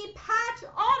rookie patch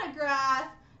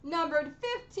autograph, numbered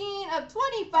 15 of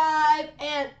 25,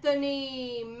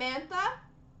 Anthony Mantha.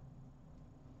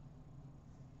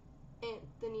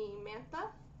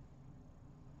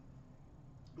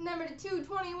 Number to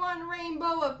 221,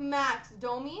 rainbow of Max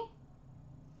Domi.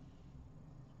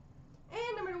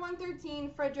 And number to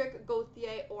 113, Frederick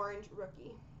Gauthier, orange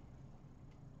rookie.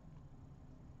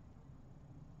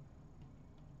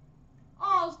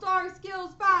 All-Star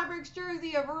Skills Fabrics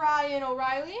jersey of Ryan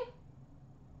O'Reilly.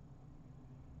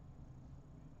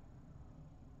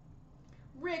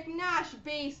 Rick Nash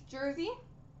base jersey.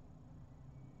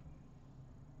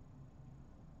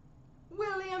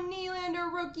 William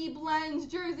Nylander rookie blends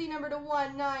jersey number to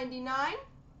 199.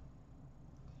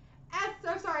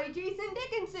 Jason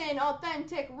Dickinson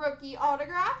authentic rookie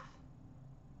autograph.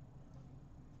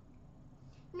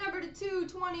 Number to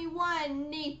 221,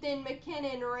 Nathan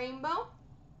McKinnon rainbow.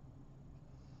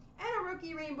 And a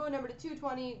rookie rainbow number to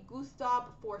 220, Gustav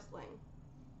Forsling.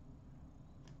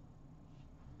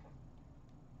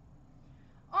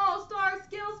 All-Star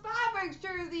Skills Fabrics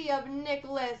jersey of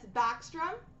Nicholas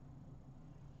Backstrom.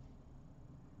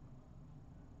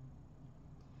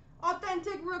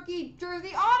 Authentic rookie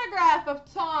jersey autograph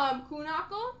of Tom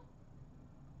Kuhnhackl.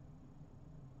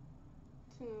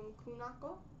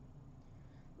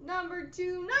 Number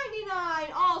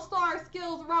 299, All-Star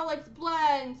Skills Relics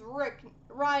Blends,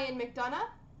 Ryan McDonough.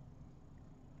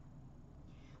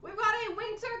 We've got a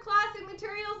Winter Classic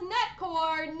Materials net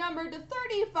cord, number to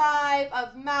 35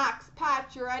 of Max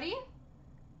Pacioretty.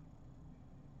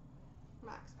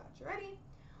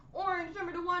 Orange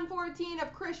number to 114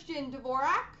 of Christian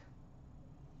Dvorak.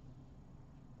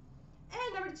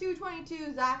 And number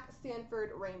 222, Zach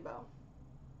Sanford rainbow.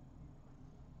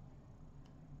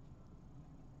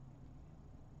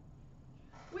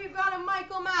 We've got a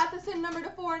Michael Matheson number to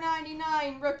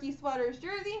 499 rookie sweaters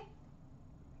jersey.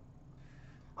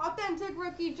 Authentic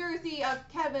rookie jersey of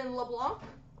Kevin LeBlanc.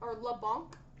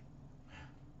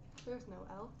 There's no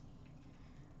L.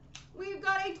 We've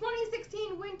got a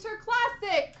 2016 Winter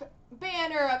Classic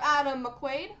banner of Adam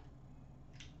McQuaid.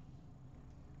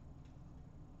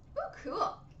 Oh,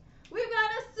 cool. We've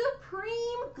got a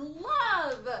Supreme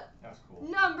Glove. That's cool.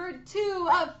 Number 2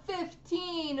 of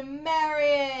 15,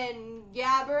 Marian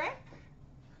Gaborik.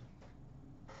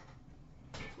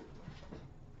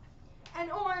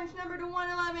 An orange number to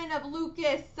 111 of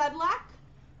Lucas Sedlak.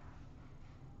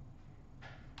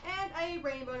 And a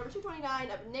rainbow number 229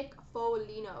 of Nick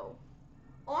Foligno.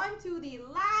 On to the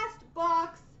last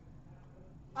box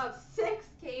of 6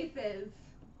 cases.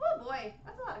 Oh boy,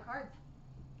 that's a lot of cards.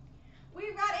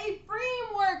 We've got a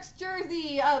Frameworks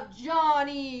jersey of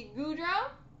Johnny Gaudreau.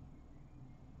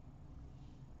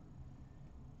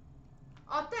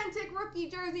 Authentic rookie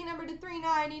jersey number to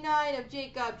 399 of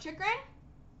Jacob Chychrun.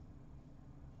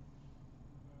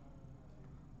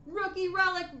 Rookie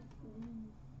relic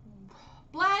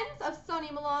Blends of Sonny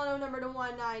Milano number to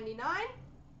 199.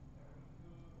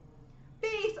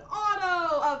 Base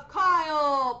auto of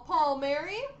Kyle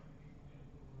Palmieri.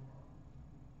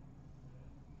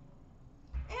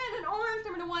 And an orange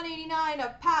number to 189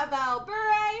 of Pavel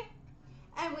Bure.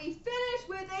 And we finish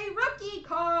with a rookie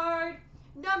card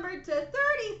numbered to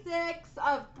 36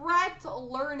 of Brett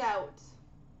Lernout.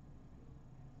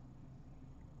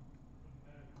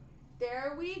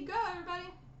 There we go, everybody.